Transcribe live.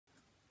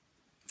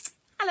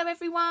Hello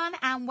everyone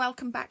and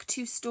welcome back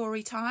to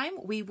Story Time.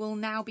 We will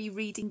now be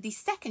reading the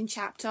second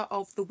chapter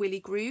of the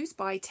Willigrews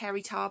by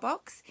Terry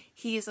Tarbox.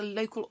 He is a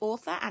local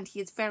author and he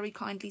has very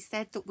kindly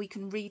said that we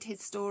can read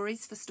his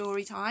stories for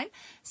Story Time.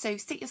 So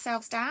sit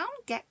yourselves down,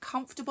 get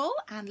comfortable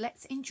and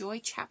let's enjoy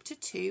chapter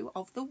 2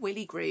 of the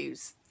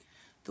Willigrews.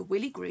 The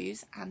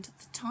Willigrews and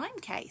the Time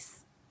Case.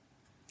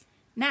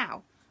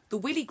 Now, the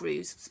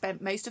Willigrews spent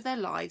most of their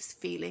lives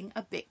feeling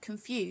a bit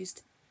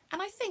confused,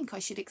 and I think I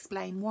should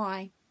explain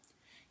why.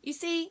 You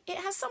see, it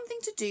has something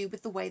to do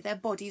with the way their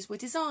bodies were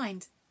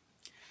designed.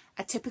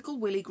 A typical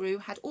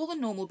Willigrew had all the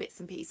normal bits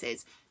and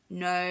pieces: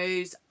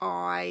 nose,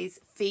 eyes,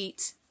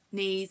 feet,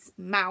 knees,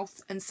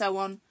 mouth and so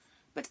on.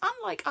 But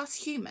unlike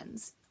us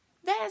humans,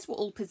 theirs were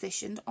all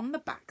positioned on the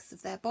backs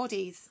of their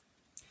bodies.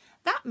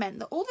 That meant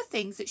that all the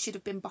things that should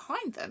have been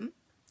behind them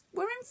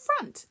were in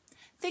front.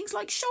 Things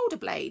like shoulder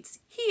blades,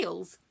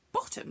 heels,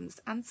 bottoms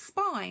and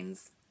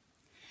spines.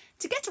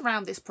 To get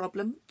around this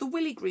problem, the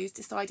Willigrews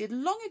decided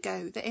long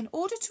ago that in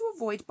order to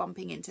avoid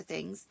bumping into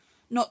things,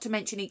 not to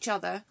mention each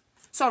other...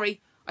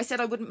 Sorry, I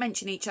said I wouldn't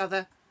mention each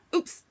other.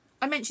 Oops,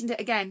 I mentioned it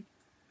again.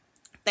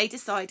 They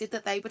decided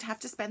that they would have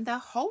to spend their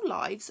whole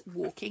lives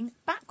walking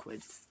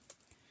backwards.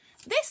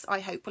 This,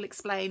 I hope, will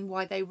explain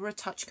why they were a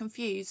touch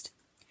confused.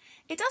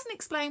 It doesn't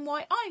explain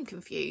why I'm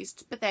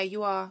confused, but there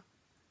you are.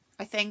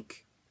 I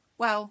think,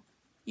 well,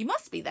 you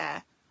must be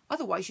there,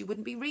 otherwise you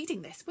wouldn't be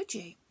reading this, would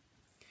you?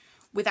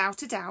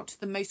 Without a doubt,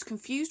 the most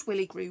confused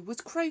Willigrew was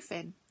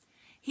Crowfin.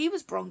 He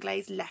was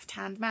Bronglay's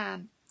left-hand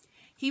man.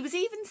 He was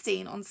even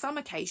seen on some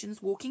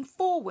occasions walking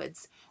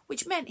forwards,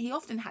 which meant he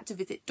often had to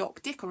visit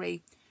Doc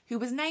Dickory, who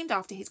was named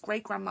after his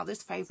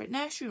great-grandmother's favourite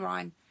nursery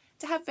rhyme,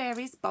 to have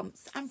various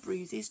bumps and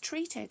bruises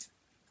treated.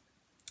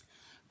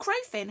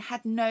 Crowfin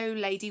had no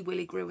Lady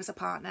Willigrew as a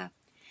partner.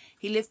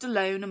 He lived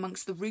alone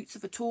amongst the roots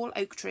of a tall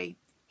oak tree,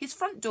 his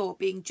front door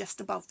being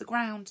just above the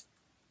ground.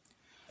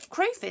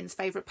 Crowfin's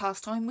favourite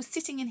pastime was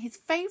sitting in his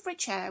favourite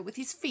chair with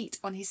his feet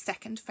on his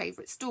second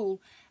favourite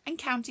stool and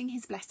counting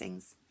his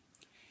blessings.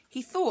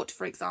 He thought,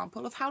 for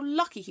example, of how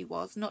lucky he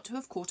was not to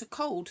have caught a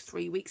cold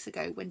 3 weeks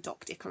ago when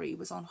Doc Dickory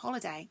was on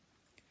holiday.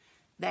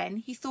 Then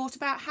he thought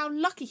about how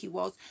lucky he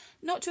was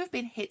not to have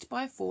been hit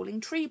by a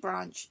falling tree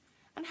branch,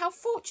 and how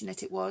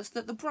fortunate it was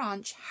that the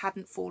branch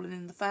hadn't fallen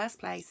in the first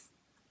place.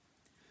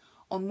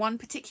 On one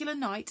particular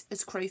night,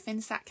 as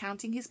Crowfin sat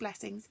counting his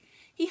blessings,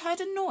 he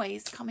heard a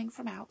noise coming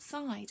from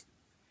outside.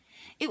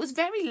 It was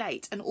very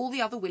late and all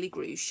the other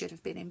Willigrews should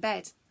have been in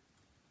bed.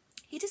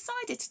 He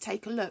decided to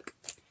take a look.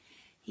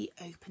 He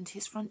opened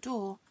his front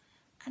door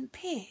and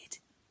peered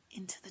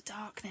into the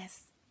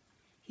darkness.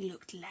 He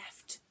looked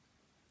left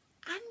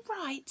and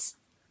right,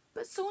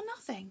 but saw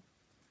nothing.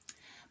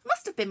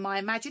 Must have been my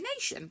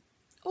imagination,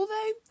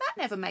 although that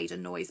never made a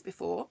noise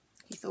before,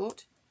 he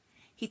thought.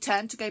 He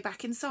turned to go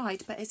back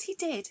inside, but as he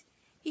did,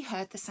 he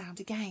heard the sound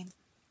again.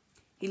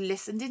 He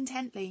listened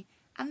intently,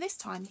 and this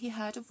time he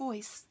heard a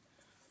voice,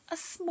 a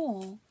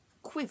small,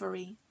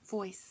 quivery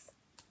voice.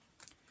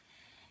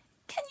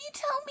 "Can you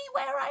tell me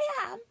where I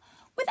am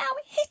without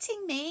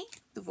hitting me?"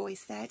 the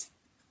voice said.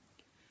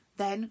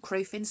 Then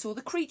Crowfin saw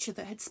the creature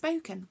that had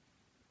spoken.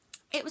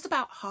 It was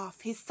about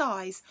half his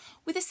size,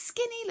 with a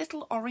skinny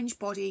little orange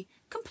body,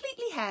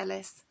 completely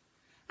hairless,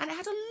 and it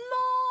had a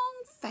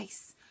long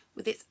face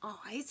with its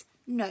eyes,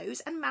 nose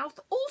and mouth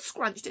all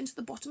scrunched into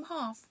the bottom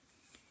half.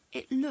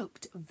 It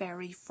looked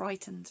very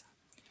frightened.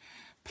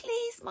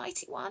 "Please,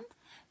 mighty one,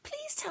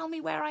 please tell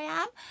me where I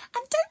am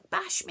and don't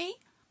bash me.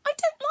 I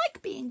don't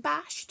like being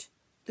bashed,"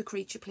 the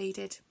creature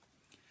pleaded.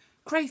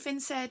 Crowfin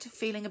said,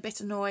 feeling a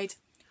bit annoyed,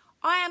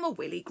 "I am a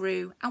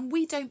Willigrew and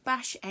we don't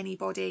bash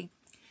anybody.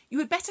 You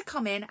had better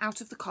come in out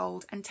of the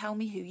cold and tell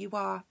me who you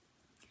are."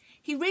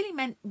 He really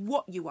meant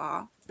what you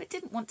are, but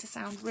didn't want to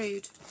sound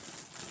rude.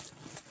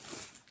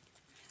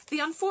 The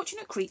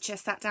unfortunate creature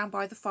sat down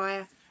by the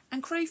fire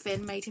and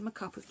Crowfin made him a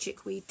cup of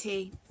chickweed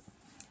tea.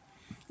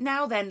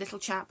 "Now then, little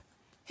chap,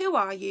 who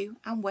are you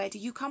and where do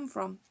you come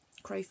from?"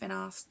 Crowfin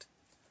asked.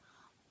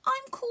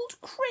 "I'm called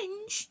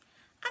Cringe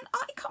and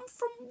I come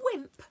from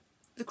Wimp,"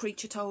 the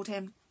creature told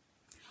him.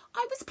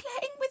 "I was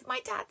playing with my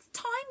dad's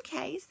time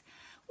case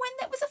when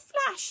there was a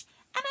flash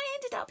and I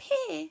ended up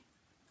here,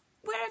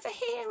 wherever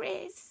here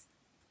is."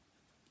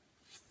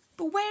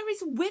 "But where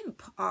is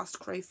Wimp?" asked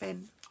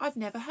Crowfin. "I've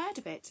never heard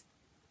of it."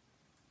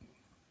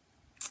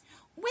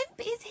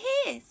 "Wimp is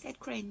here," said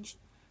Cringe,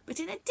 "but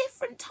in a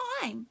different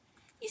time.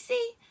 You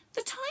see,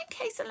 the time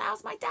case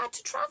allows my dad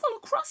to travel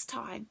across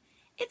time.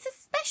 It's a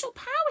special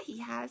power he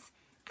has,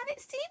 and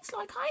it seems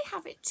like I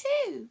have it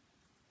too."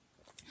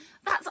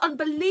 "That's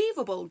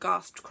unbelievable,"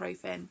 gasped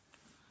Crowfin.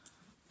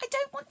 "I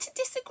don't want to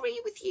disagree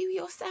with you,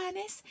 your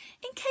Sirness,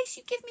 in case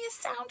you give me a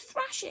sound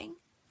thrashing,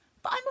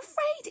 but I'm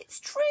afraid it's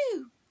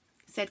true,"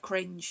 said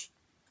Cringe,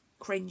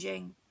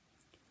 cringing.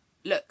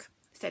 "Look,"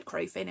 said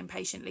Crowfin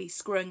impatiently,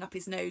 screwing up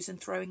his nose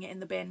and throwing it in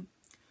the bin.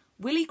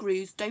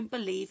 "Willigrews don't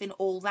believe in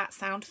all that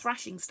sound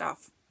thrashing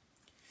stuff."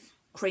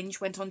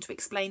 Cringe went on to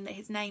explain that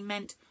his name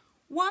meant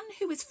one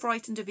who is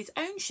frightened of his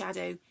own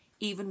shadow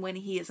even when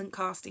he isn't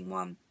casting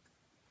one.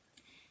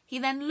 He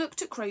then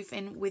looked at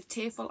Crowfin with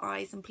tearful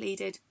eyes and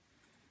pleaded,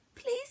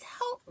 "Please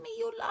help me,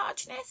 your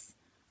largeness.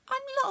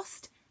 I'm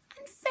lost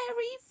and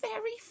very,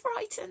 very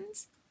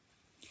frightened."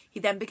 He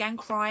then began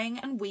crying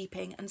and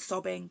weeping and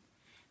sobbing.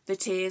 The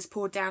tears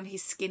poured down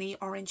his skinny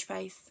orange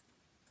face.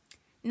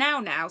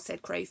 Now,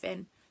 said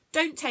Crowfin,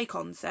 "don't take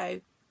on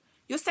so.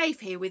 You're safe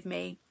here with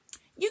me.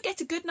 You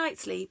get a good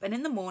night's sleep, and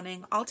in the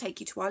morning I'll take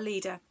you to our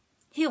leader.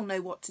 He'll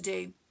know what to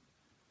do."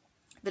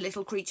 The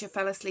little creature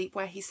fell asleep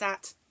where he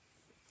sat.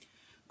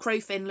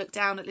 Crowfin looked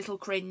down at little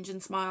Cringe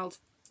and smiled.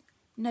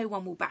 "No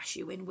one will bash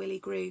you in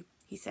Willigrew,"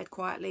 he said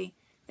quietly.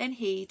 Then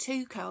he,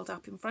 too, curled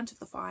up in front of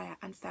the fire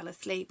and fell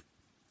asleep.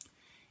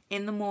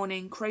 In the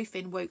morning,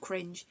 Crowfin woke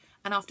Cringe,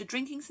 and after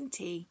drinking some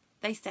tea,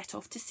 they set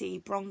off to see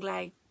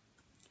Bronglae.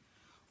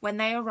 When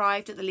they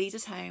arrived at the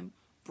leader's home,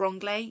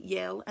 Bronglae,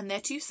 Yill, and their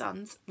 2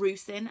 sons,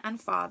 Rusin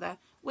and father,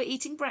 were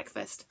eating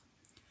breakfast.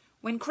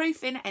 When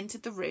Crowfin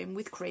entered the room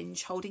with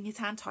Cringe holding his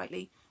hand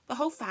tightly, the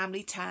whole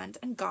family turned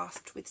and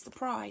gasped with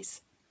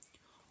surprise.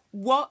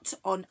 "What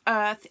on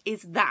earth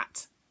is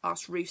that?"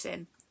 asked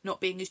Rusin,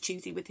 not being as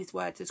choosy with his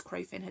words as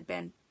Crowfin had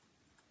been.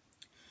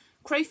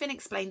 Crowfin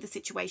explained the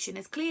situation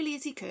as clearly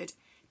as he could,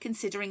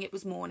 considering it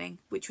was morning,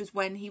 which was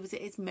when he was at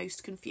his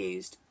most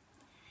confused.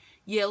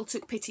 Yill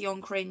took pity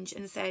on Cringe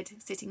and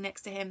said, sitting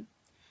next to him,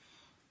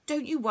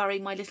 "Don't you worry,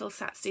 my little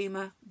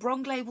Satsuma.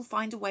 Bronglae will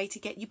find a way to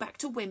get you back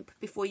to Wimp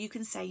before you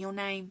can say your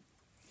name."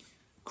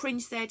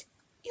 Cringe said,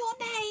 "Your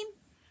name?"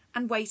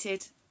 and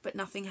waited, but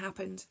nothing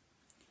happened.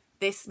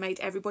 This made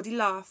everybody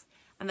laugh,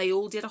 and they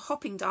all did a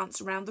hopping dance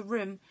around the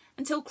room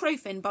until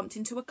Crowfin bumped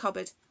into a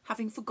cupboard,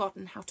 having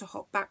forgotten how to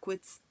hop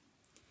backwards.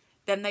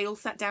 Then they all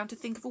sat down to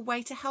think of a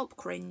way to help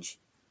Cringe.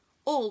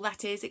 All,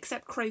 that is,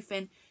 except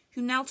Crowfin,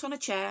 who knelt on a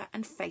chair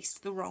and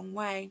faced the wrong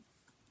way.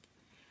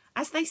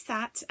 As they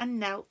sat and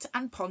knelt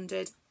and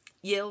pondered,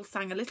 Yill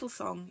sang a little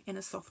song in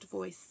a soft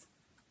voice.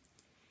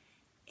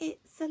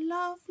 "It's a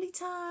lovely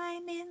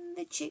time in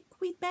the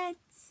chickweed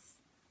beds,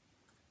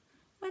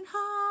 when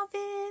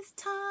harvest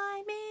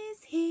time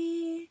is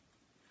here,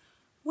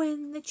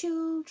 when the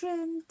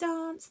children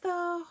dance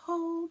the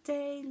whole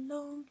day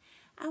long,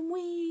 and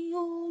we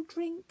all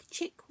drink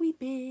chickweed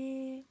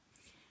beer.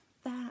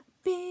 That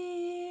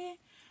beer,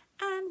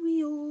 and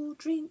we all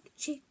drink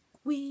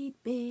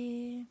chickweed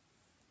beer.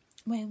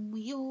 When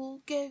we all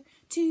go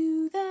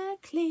to the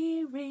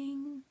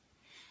clearing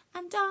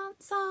and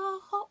dance our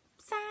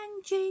hops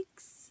and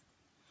jigs,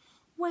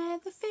 where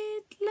the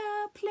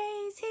fiddler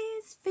plays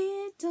his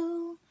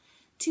fiddle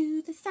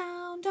to the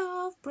sound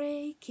of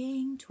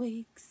breaking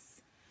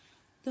twigs.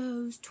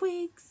 Those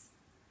twigs,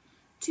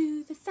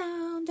 to the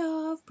sound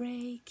of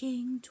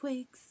breaking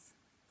twigs.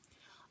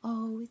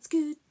 Oh, it's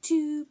good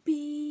to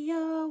be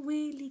a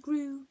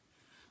Willigrew,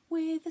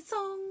 with a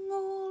song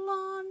all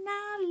on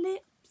our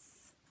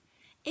lips,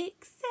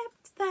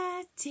 except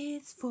that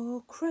it's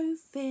for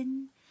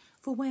Crowfin,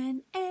 for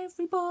when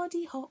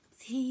everybody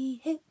hops, he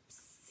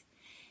hips.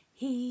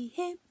 He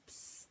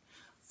hips,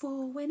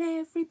 for when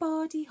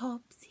everybody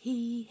hops,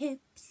 he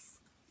hips.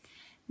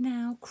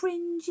 Now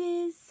Cringe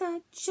is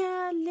such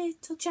a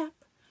little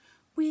chap,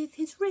 with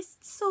his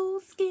wrists all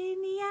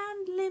skinny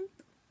and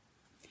limp,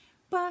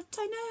 but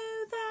I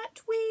know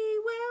that we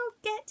will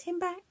get him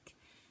back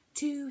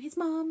to his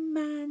mum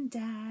and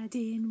dad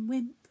in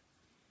Wimp.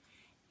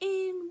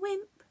 In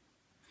Wimp,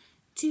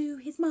 to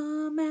his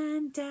mum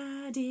and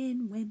dad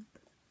in Wimp."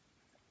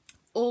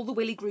 All the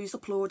Willigrews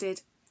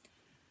applauded,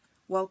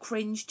 while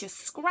Cringe just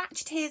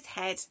scratched his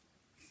head.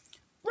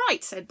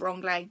 "Right," said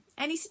Bronglae.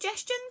 "Any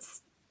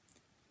suggestions?"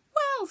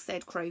 "Well,"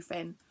 said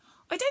Crowfin,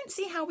 "I don't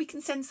see how we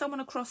can send someone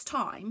across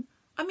time.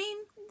 I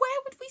mean,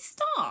 where would we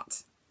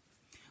start?"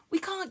 "We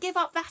can't give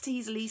up that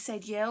easily,"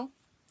 said Yill.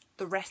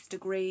 The rest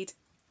agreed.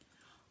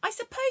 "I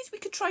suppose we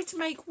could try to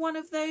make one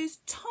of those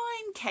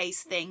time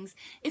case things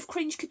if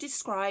Cringe could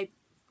describe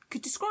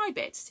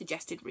it,"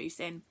 suggested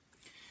Rusin.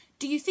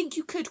 "Do you think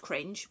you could,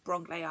 Cringe?"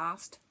 Bronglae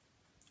asked.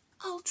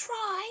 "I'll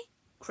try,"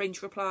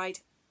 Cringe replied.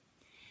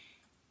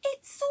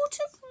 "It's sort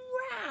of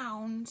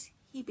round,"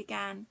 he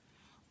began,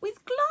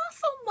 "with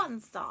glass on one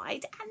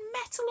side and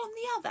metal on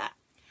the other,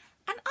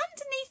 and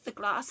underneath the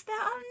glass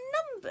there are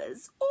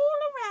numbers all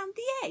around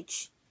the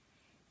edge.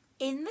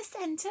 In the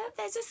centre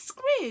there's a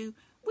screw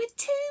with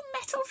 2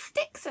 metal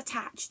sticks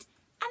attached,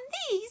 and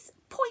these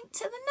point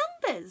to the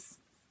numbers."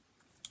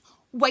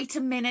 "Wait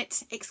a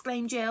minute,"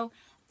 exclaimed Yill.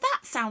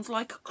 "That sounds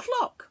like a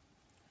clock.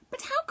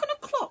 But how can a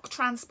clock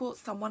transport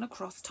someone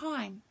across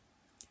time?"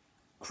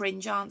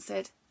 Cringe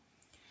answered,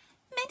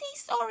 "Many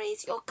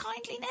sorries, your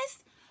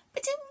kindliness,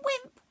 but in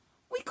Wimp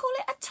we call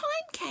it a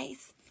time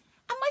case,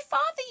 and my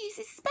father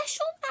uses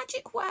special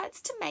magic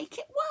words to make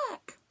it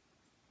work."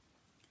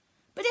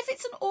 "But if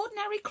it's an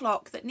ordinary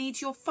clock that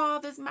needs your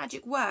father's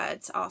magic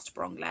words," asked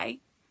Bronglae,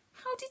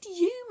 "how did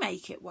you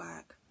make it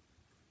work?"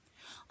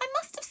 "I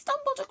must have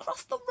stumbled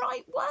across the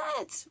right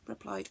words,"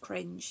 replied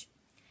Cringe.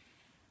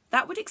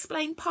 "That would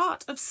explain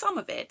part of some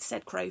of it,"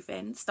 said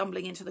Crowfin,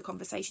 stumbling into the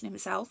conversation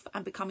himself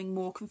and becoming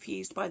more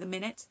confused by the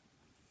minute.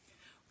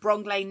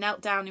 Bromley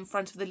knelt down in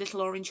front of the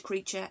little orange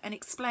creature and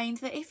explained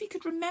that if he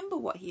could remember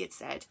what he had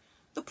said,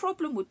 the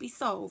problem would be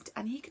solved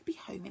and he could be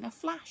home in a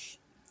flash.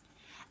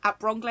 At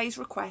Bromley's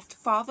request,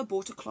 Father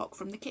bought a clock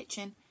from the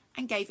kitchen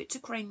and gave it to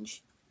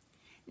Cringe.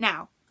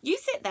 "Now, you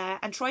sit there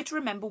and try to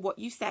remember what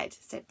you said,"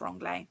 said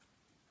Bromley.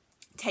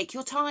 "Take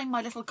your time,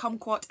 my little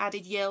kumquat,"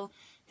 added Yill,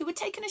 who had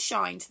taken a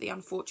shine to the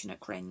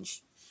unfortunate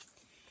Cringe.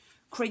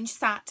 Cringe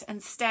sat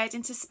and stared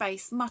into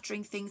space,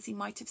 muttering things he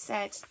might have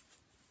said.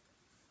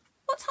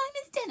 "What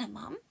time is dinner,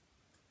 Mum?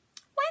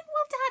 When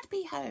will Dad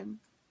be home?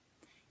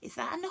 Is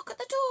that a knock at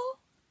the door?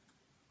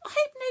 I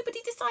hope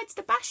nobody decides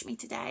to bash me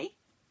today.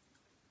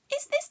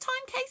 Is this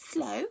time case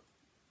slow?"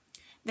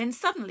 Then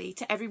suddenly,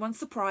 to everyone's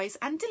surprise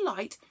and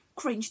delight,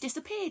 Cringe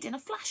disappeared in a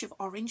flash of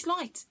orange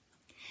light.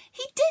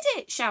 "He did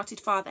it!" shouted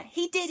Father.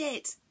 "He did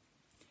it!"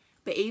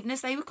 But even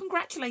as they were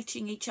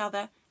congratulating each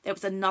other, there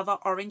was another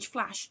orange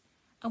flash,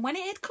 and when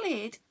it had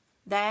cleared,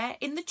 there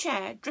in the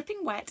chair,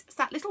 dripping wet,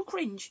 sat little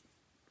Cringe,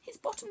 his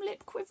bottom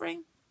lip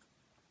quivering.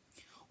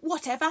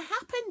 "Whatever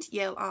happened?"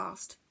 Yill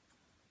asked.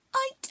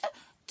 "I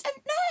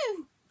don't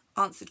know,"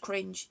 answered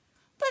Cringe.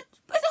 But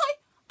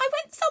I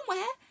went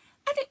somewhere,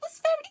 and it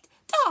was very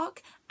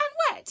dark and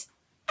wet,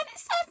 and it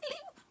certainly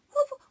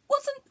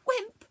wasn't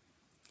Wimp."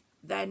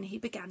 Then he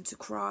began to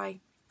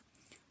cry.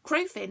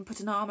 Crowfin put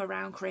an arm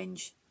around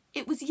Cringe.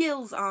 It was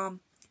Yill's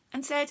arm,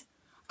 and said,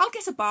 "I'll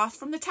get a bath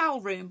from the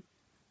towel room.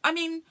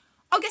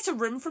 I'll get a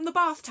room from the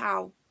bath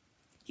towel."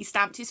 He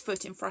stamped his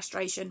foot in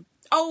frustration.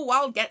 "Oh,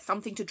 I'll get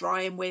something to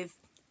dry him with,"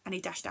 and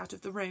he dashed out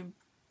of the room.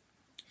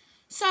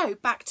 "So,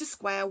 back to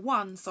square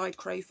one," sighed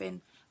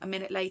Crowfin a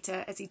minute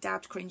later as he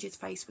dabbed Cringe's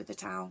face with the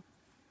towel.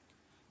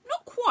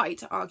 "Not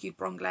quite," argued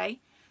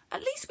Bromley.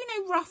 "At least we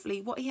know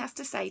roughly what he has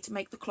to say to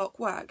make the clock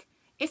work,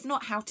 if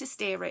not how to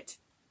steer it.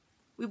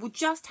 We will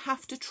just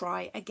have to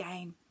try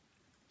again."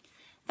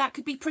 "That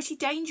could be pretty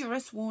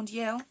dangerous," warned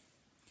Yill.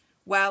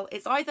 "Well,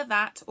 it's either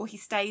that or he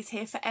stays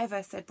here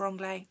forever," said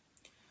Bromley.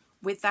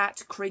 With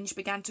that, Cringe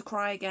began to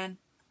cry again.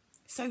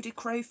 So did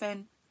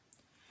Crowfin.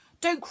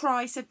 "Don't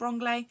cry," said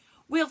Bromley.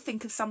 "We'll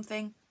think of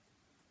something.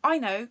 I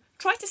know.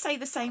 Try to say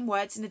the same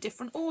words in a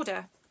different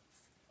order."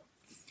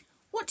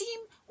 What do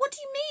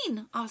you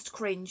mean?" asked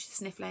Cringe,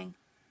 sniffling.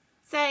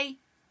 "Say,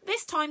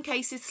 'This time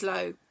case is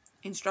slow,'"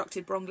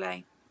 instructed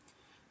Bromley.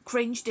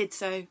 Cringe did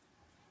so.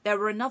 There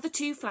were another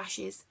 2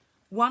 flashes,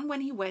 one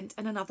when he went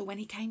and another when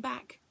he came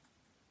back.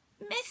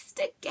 "Missed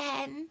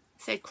again,"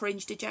 said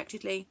Cringe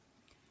dejectedly.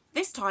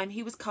 This time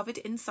he was covered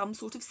in some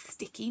sort of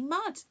sticky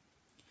mud.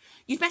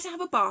 "You'd better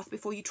have a bath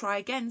before you try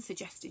again,"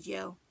 suggested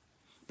Yill.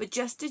 But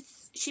just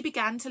as she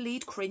began to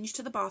lead Cringe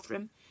to the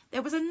bathroom,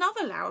 there was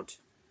another loud,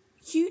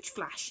 huge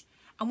flash,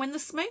 and when the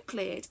smoke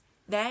cleared,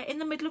 there in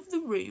the middle of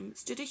the room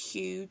stood a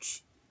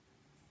huge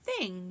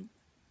thing.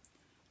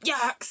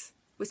 "Yucks!"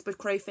 whispered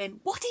Crowfin.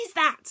 "What is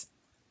that?"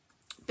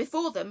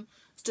 Before them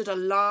stood a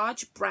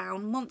large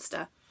brown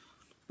monster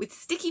with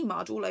sticky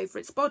mud all over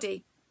its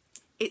body.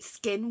 Its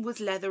skin was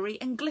leathery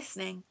and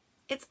glistening.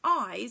 Its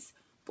eyes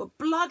were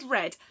blood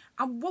red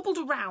and wobbled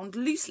around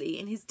loosely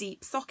in his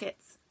deep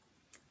sockets,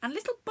 and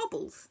little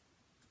bubbles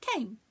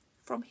came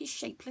from his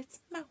shapeless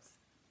mouth.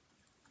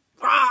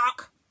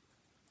 "Rock!"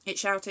 it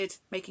shouted,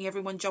 making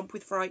everyone jump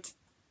with fright.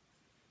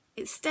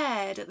 It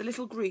stared at the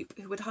little group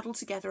who had huddled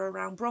together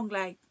around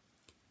Bromley.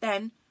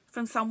 Then,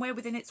 from somewhere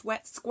within its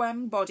wet,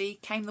 squirming body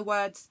came the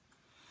words,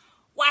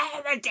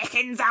 "Where the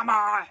dickens am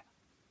I?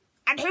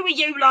 And who are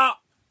you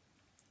lot?"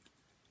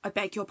 "I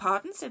beg your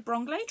pardon," said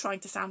Bromley, trying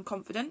to sound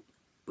confident,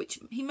 which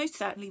he most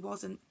certainly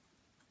wasn't.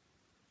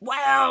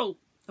 "Well,"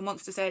 the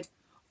monster said,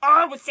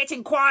 "I was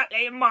sitting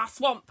quietly in my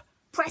swamp,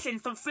 pressing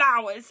some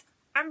flowers,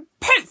 and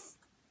poof!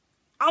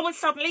 I was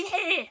suddenly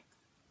here."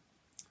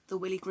 The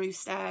Willigrews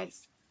stared.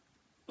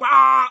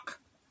 "Grark!"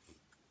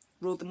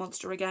 roared the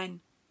monster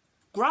again.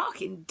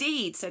 "Grark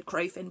indeed," said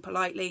Crowfin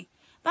politely.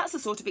 "That's the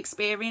sort of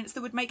experience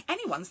that would make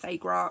anyone say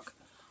grark.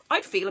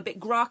 I'd feel a bit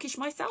grarkish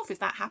myself if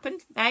that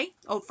happened, eh,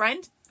 old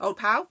friend, old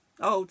pal,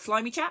 old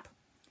slimy chap?"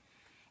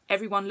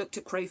 Everyone looked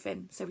at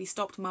Crowfin, so he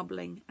stopped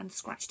mumbling and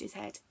scratched his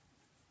head.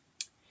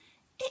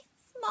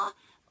 "It's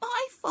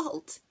my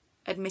fault,"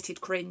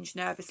 admitted Cringe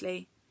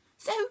nervously.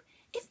 "So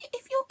if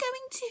you're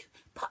going to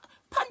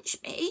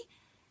punch me,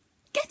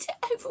 get it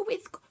over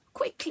with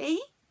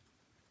quickly."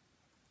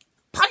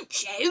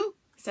 "Punch you?"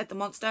 said the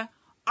monster.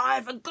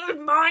 "I've a good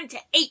mind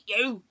to eat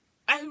you,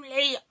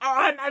 only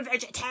I'm a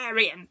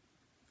vegetarian.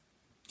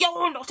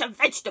 You're not a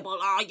vegetable,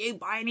 are you,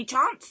 by any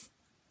chance?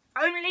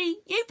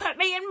 Only you put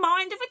me in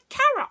mind of a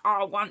carrot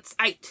I once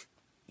ate.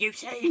 You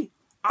see,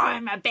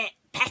 I'm a bit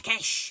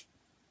peckish."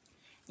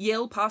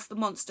 Yill passed the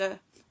monster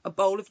a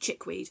bowl of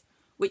chickweed,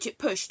 which it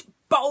pushed,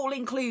 bowl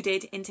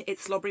included, into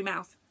its slobbery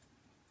mouth.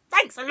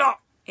 "Thanks a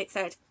lot," it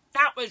said.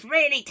 "That was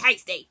really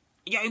tasty.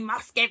 You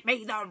must give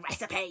me the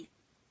recipe."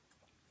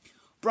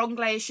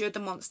 Bromley assured the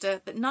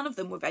monster that none of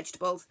them were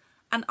vegetables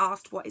and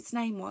asked what its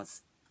name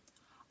was.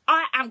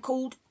 "I am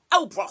called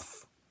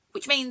Elbroth,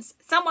 which means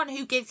someone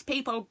who gives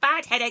people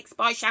bad headaches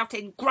by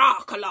shouting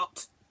grark a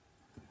lot."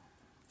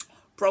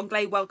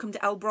 Bromley welcomed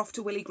Elbroth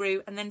to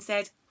Willigrew and then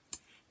said,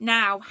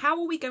 Now, how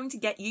are we going to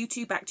get you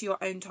two back to your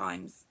own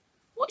times?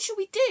 What shall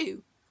we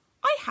do?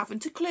 I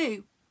haven't a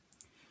clue.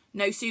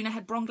 No sooner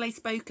had Bromley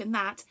spoken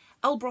that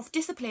Elbroth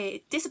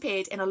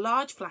disappeared in a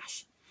large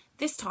flash.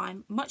 This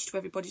time, much to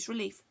everybody's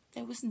relief,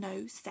 there was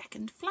no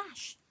second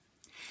flash.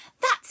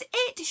 "That's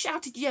it!"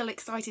 shouted Yill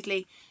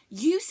excitedly.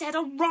 "You said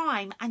a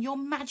rhyme and your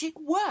magic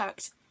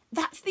worked.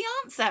 That's the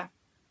answer."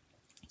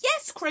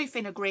 "Yes,"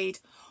 Crowfin agreed.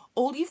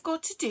 "All you've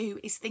got to do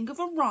is think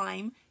of a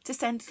rhyme to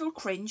send little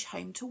Cringe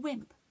home to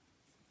Wimp."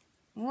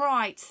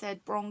 "Right,"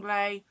 said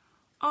Bromley.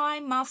 "I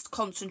must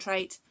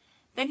concentrate."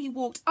 Then he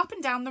walked up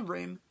and down the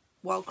room,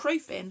 while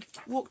Crowfin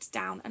walked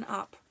down and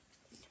up.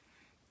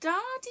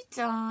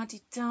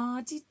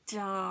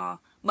 "Da-de-da-de-da-de-da,"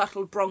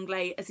 muttered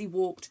Bromley as he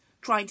walked,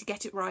 trying to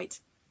get it right.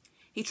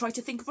 He tried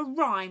to think of a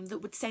rhyme that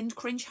would send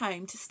Cringe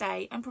home to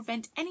stay and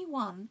prevent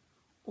anyone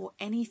or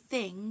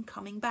anything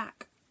coming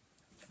back.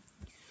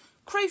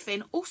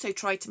 Crowfin also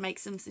tried to make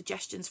some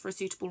suggestions for a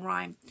suitable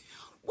rhyme.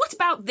 "What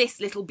about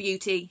this little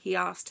beauty?" he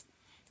asked.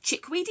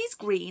 "Chickweed is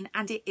green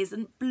and it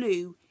isn't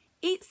blue.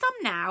 Eat some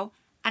now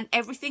and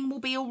everything will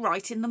be all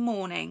right in the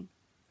morning."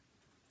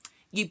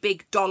 "You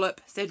big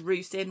dollop," said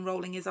Roosin,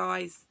 rolling his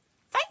eyes.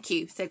 "Thank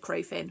you," said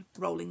Crowfin,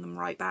 rolling them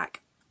right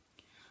back.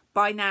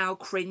 By now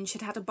Cringe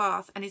had had a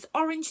bath and his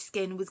orange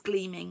skin was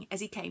gleaming as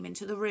he came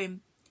into the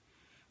room.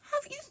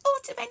 "Have you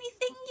thought of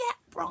anything yet,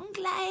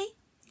 Bromley?"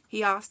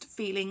 he asked,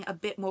 feeling a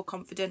bit more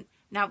confident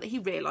now that he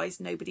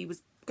realised nobody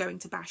was going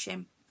to bash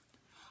him.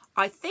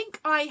 "I think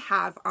I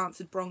have,"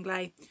 answered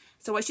Bromley,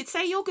 "so I should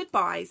say your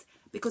goodbyes,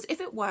 because if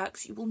it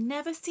works you will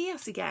never see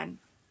us again."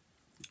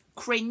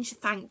 Cringe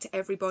thanked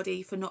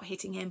everybody for not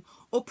hitting him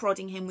or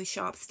prodding him with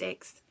sharp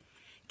sticks,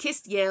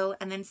 kissed Yill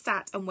and then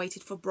sat and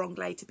waited for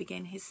Bromley to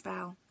begin his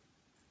spell.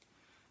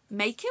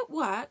 "Make it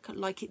work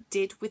like it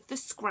did with the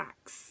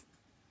Scracks.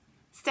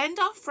 Send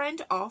our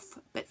friend off,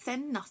 but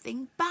send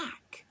nothing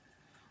back.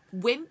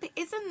 Wimp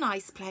is a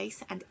nice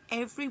place and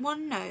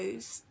everyone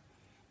knows.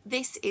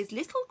 This is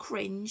little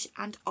Cringe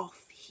and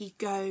off he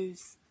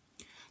goes."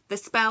 The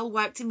spell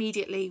worked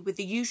immediately with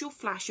the usual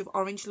flash of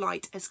orange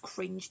light as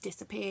Cringe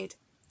disappeared.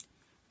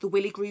 The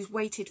Willigrews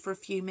waited for a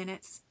few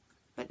minutes,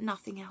 but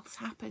nothing else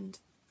happened.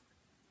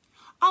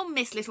 "I'll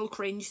miss little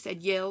Cringe,"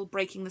 said Yill,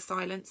 breaking the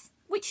silence,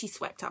 which he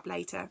swept up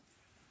later.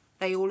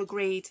 They all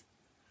agreed.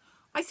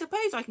 "I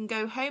suppose I can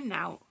go home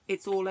now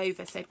it's all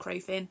over," said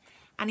Crowfin,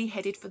 and he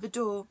headed for the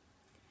door.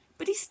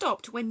 But he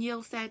stopped when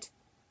Yill said,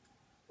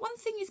 "One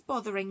thing is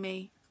bothering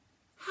me.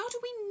 How do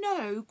we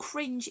know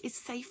Cringe is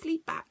safely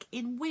back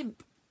in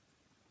Wimp?"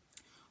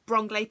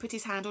 Bromley put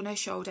his hand on her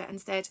shoulder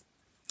and said,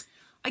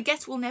 "I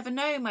guess we'll never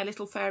know, my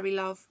little fairy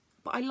love,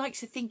 but I like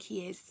to think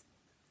he is."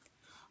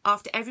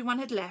 After everyone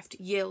had left,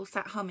 Yill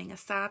sat humming a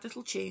sad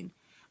little tune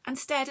and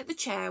stared at the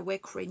chair where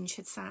Cringe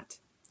had sat.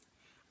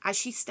 As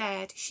she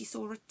stared, she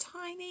saw a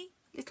tiny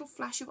little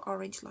flash of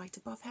orange light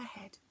above her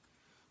head.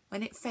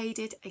 When it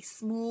faded, a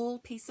small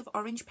piece of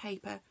orange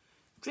paper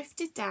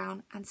drifted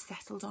down and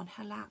settled on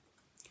her lap.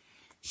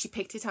 She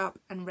picked it up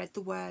and read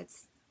the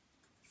words,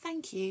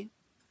 "Thank you.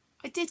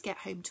 I did get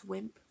home to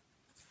Wimp."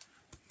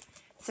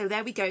 So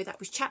there we go. That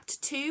was chapter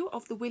 2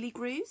 of the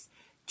Willigrews.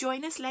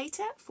 Join us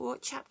later for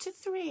chapter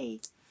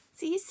 3.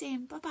 See you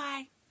soon.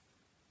 Bye-bye.